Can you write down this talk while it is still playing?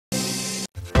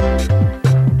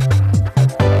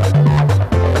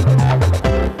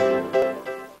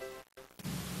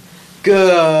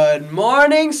Good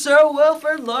morning, Sir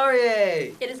Wilfrid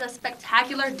Laurier. It is a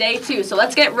spectacular day too, so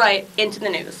let's get right into the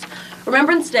news.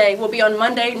 Remembrance Day will be on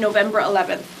Monday, November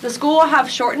 11th. The school will have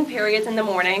shortened periods in the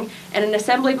morning and an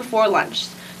assembly before lunch.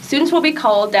 Students will be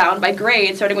called down by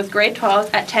grades, starting with grade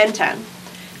 12 at 10:10.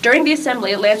 During the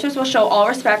assembly, Lancers will show our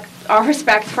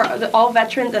respect for all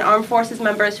veterans and armed forces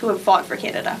members who have fought for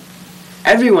Canada.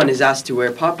 Everyone is asked to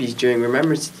wear poppies during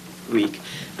Remembrance Week.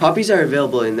 Poppies are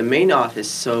available in the main office,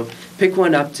 so pick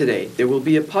one up today. There will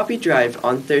be a poppy drive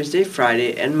on Thursday,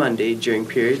 Friday, and Monday during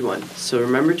period 1, so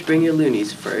remember to bring your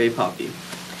loonies for a poppy.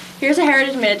 Here's a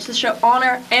heritage minute to show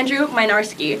honor Andrew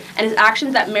Mynarski and his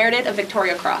actions that merited a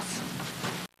Victoria Cross.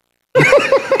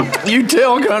 You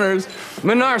tail gunners!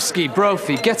 Mynarski,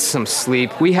 Brophy, get some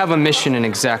sleep. We have a mission in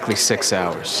exactly 6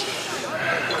 hours.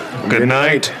 Good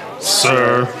night,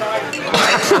 sir.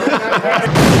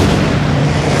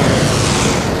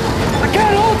 I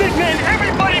can't hold it, men!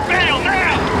 Everybody bail,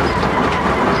 now!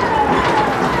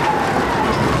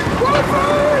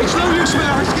 Wilfrid! It's no use,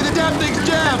 Mynarski, the damn thing's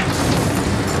jammed!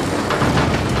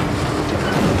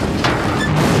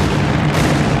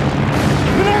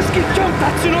 Mynarski, jump!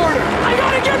 That's an order! I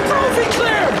gotta get Brophy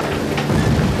clear!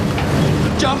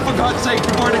 Jump, for God's sake,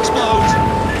 before it explodes!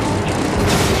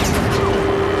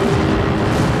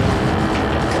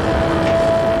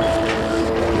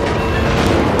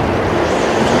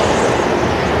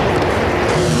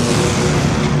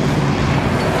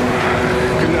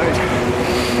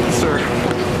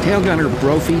 Tailgunner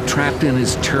Brophy, trapped in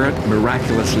his turret,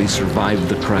 miraculously survived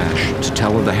the crash to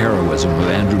tell of the heroism of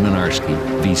Andrew Mynarski,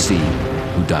 VC,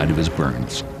 who died of his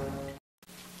burns.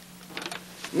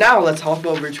 Now let's hop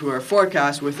over to our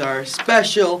forecast with our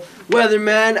special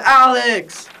weatherman,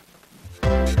 Alex.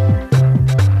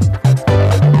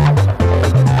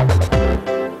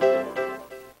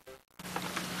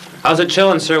 How's it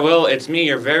chillin', Sir Will? It's me,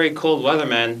 your very cold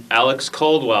weatherman, Alex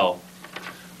Coldwell.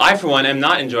 I, for one, am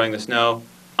not enjoying the snow.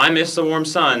 I miss the warm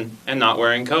sun and not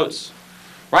wearing coats.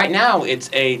 Right now, it's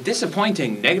a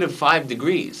disappointing -5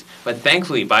 degrees, but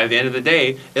thankfully, by the end of the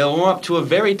day, it'll warm up to a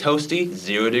very toasty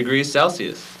 0 degrees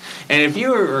Celsius. And if you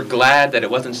were glad that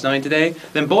it wasn't snowing today,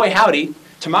 then boy howdy,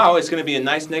 tomorrow it's going to be a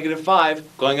nice -5,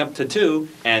 going up to 2,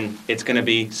 and it's going to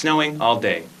be snowing all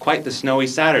day. Quite the snowy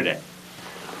Saturday.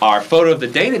 Our photo of the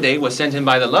day today was sent in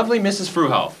by the lovely Mrs.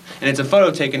 Fruhoff, and it's a photo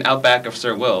taken out back of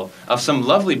Sir Will of some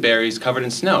lovely berries covered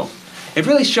in snow. It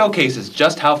really showcases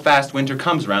just how fast winter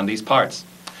comes around these parts.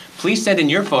 Please send in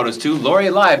your photos to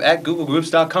LaurierLive at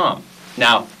googlegroups.com.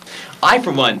 Now, I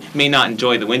for one may not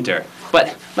enjoy the winter,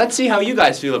 but let's see how you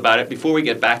guys feel about it before we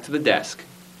get back to the desk.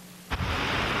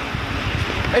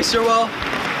 Hey, Sir Will.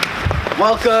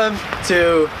 Welcome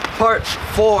to part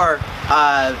 4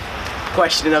 of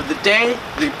question of the day.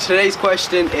 Today's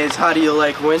question is, how do you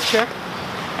like winter?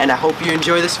 And I hope you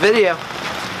enjoy this video.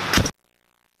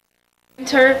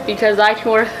 Winter, because I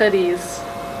can wear hoodies.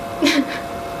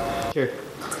 Sure.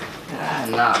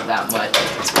 Not that much.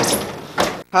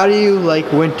 How do you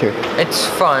like winter? It's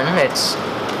fun, it's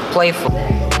playful.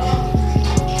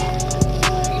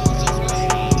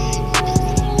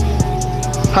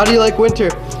 How do you like winter?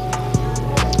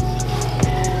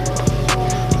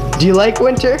 Do you like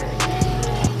winter?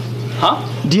 Huh?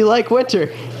 Do you like winter?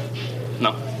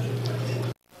 No.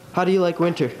 How do you like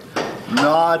winter?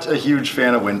 Not a huge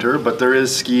fan of winter, but there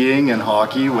is skiing and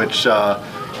hockey, which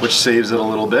saves it a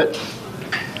little bit.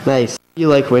 Nice. You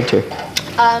like winter?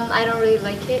 I don't really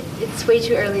like it. It's way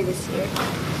too early this year.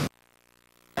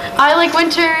 I like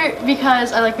winter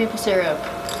because I like maple syrup.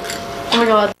 Oh my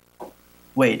god.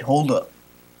 Wait, hold up.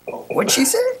 What'd she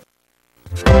say?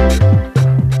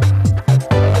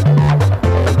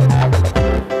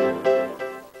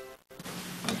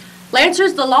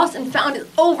 Lancers, the lost and found is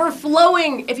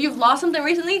overflowing. If you've lost something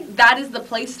recently, that is the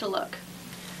place to look.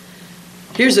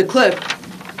 Here's a clip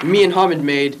me and Hamid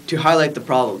made to highlight the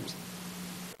problems.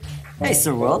 Hey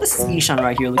Sir Will, this is Ishan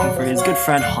right here looking for his good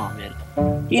friend Hamid.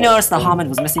 He noticed that Hamid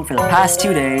was missing for the past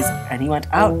 2 days, and he went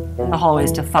out in the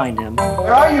hallways to find him.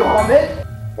 Where are you, Hamid?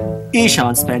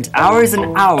 Ishan spent hours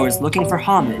and hours looking for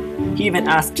Hamid. He even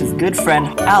asked his good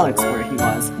friend Alex where he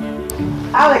was.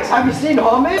 Alex, have you seen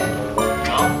Hamid?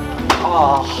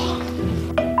 Oh.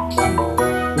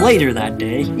 Later that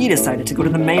day, he decided to go to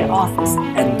the main office,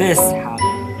 and this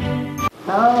happened.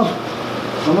 Help!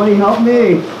 Somebody help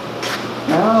me!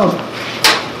 Help!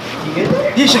 You get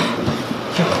there? Ishan!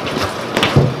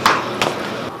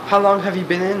 How long have you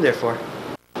been in there for?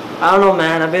 I don't know,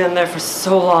 man. I've been in there for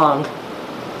so long.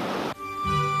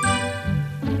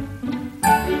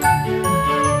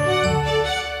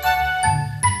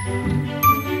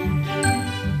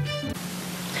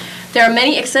 There are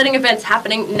many exciting events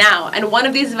happening now, and one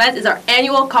of these events is our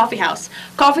annual Coffee House.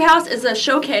 Coffee House is a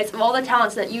showcase of all the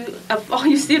talents of all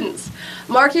you students.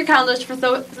 Mark your calendars for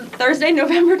Thursday,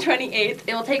 November 28th.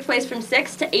 It will take place from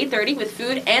 6 to 8:30 with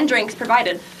food and drinks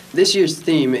provided. This year's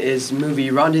theme is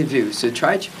movie Rendezvous, so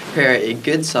try to prepare a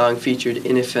good song featured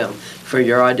in a film for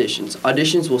your auditions.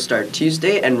 Auditions will start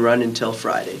Tuesday and run until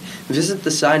Friday. Visit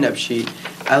the sign-up sheet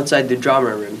outside the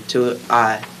drama room to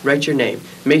write your name.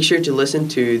 Make sure to listen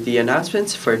to the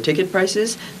announcements for ticket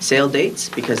prices, sale dates,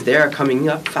 because they are coming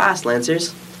up fast,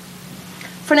 Lancers.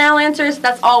 For now, Lancers,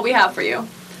 that's all we have for you.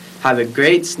 Have a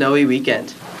great snowy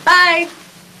weekend. Bye!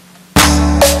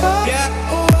 Yeah.